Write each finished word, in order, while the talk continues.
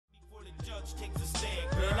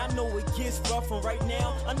gets rough, and right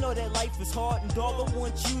now I know that life is hard. And dog, I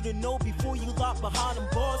want you to know before you lock behind them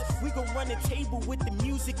bars, we gon' run a table with the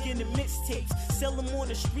music and the mixtapes. Sell them on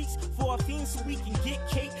the streets for our fiends so we can get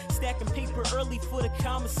cake. Stacking paper early for the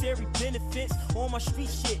commissary benefits. On my street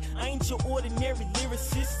shit, I ain't your ordinary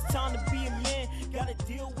lyricist. It's time to be a man, gotta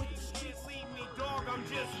deal with the streets. Leave me, dog, I'm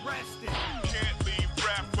just resting. Can't leave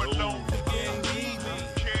rap alone. The gang need me.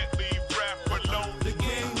 Can't leave rap alone. The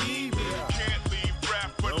gang need me. Can't leave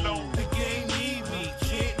rap alone. The gang need me.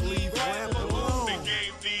 Can't leave rap alone. The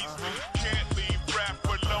game needs me. Can't leave rap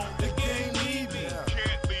alone. The gang need me.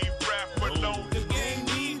 Can't leave rap alone. The gang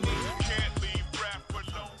need me. Can't leave rap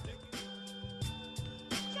alone.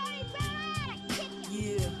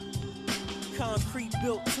 Yeah, concrete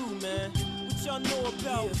built too, man. What y'all know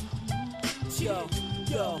about?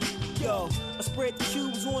 Yo, I spread the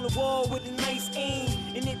cubes on the wall with a nice aim,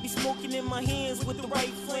 and it be smoking in my hands with the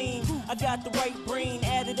right flame. I got the right brain,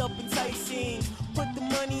 added up enticing. Put the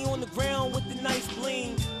money on the ground with the nice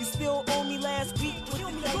bling. You still owe me last week with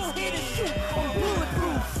the nice game. I'm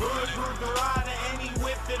bulletproof. Bulletproof the ride to any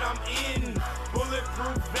whip that I'm in.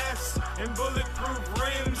 Bulletproof vests and bulletproof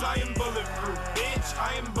rims. I am bulletproof, bitch.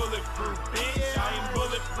 I am bulletproof, bitch. I am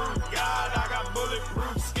bulletproof, God. I got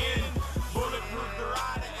bulletproof skin. Bulletproof the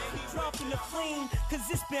ride to any Dropping the flame, cause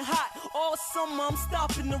it's been hot all summer. I'm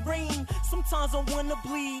stopping the rain. Sometimes I wanna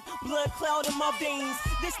bleed, blood cloud in my veins.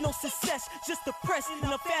 There's no success, just depressed and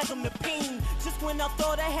I fathom the pain. Just when I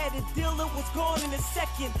thought I had a deal, it was gone in a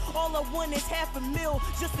second. All I want is $500,000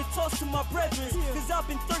 just to toss to my brethren. Cause I've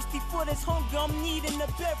been thirsty for this hunger, I'm needing a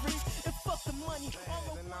beverage. And fuck the money.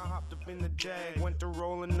 Then I hopped up in the Jag, went to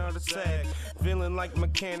roll another sag. Feeling like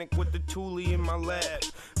mechanic with the toolie in my lap.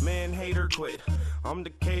 Man, hater quit, I'm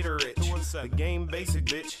Decatur rich. The game basic,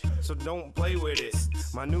 bitch, so don't play with it.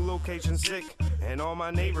 My new location sick, and all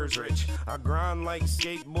my neighbors rich. I grind like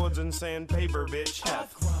skateboards and sandpaper, bitch.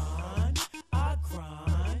 I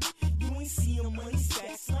grind. You ain't see a money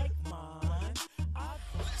stacks like mine.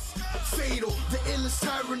 Fatal, the illest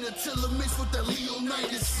tyrant until it mixed with that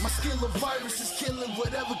Leonidas. My skill of virus is killing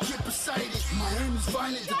whatever get beside it. Miami's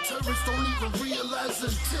violent, the terrorists don't even realize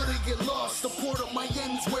it until they get lost. The port of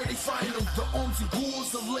Miami's where they find them. The arms and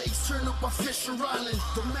ghouls, the legs turn up on Fisher Island.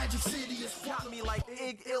 The Magic City is Got me like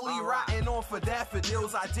Ig Illy rotting off of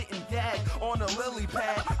daffodils. I didn't gag on a lily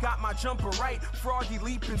pad. Got my jumper right, froggy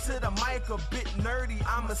leaping to the mic. A bit nerdy,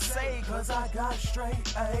 I'ma say, cause I got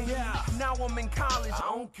straight A. Yeah. Now I'm in college, I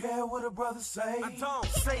don't care what a brother say. I don't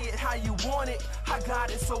say it how you want it. I got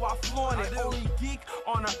it, so I flaunt it. Only geek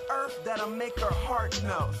on the earth that'll make her heart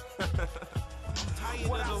know. Tired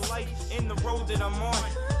of the life in the road that I'm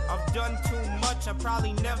on. I've done too much, I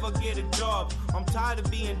probably never get a job. I'm tired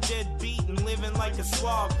of being deadbeat and living like a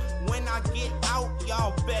slob. When I get out,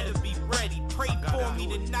 y'all better be ready. Pray for me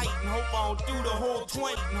tonight and hope I don't do the whole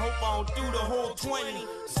 20. And hope I don't do the whole 20.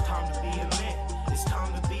 It's time to be a man. It's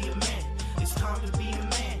time to be a man. It's time to be a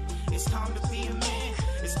man. It's time to be a man.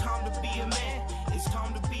 It's time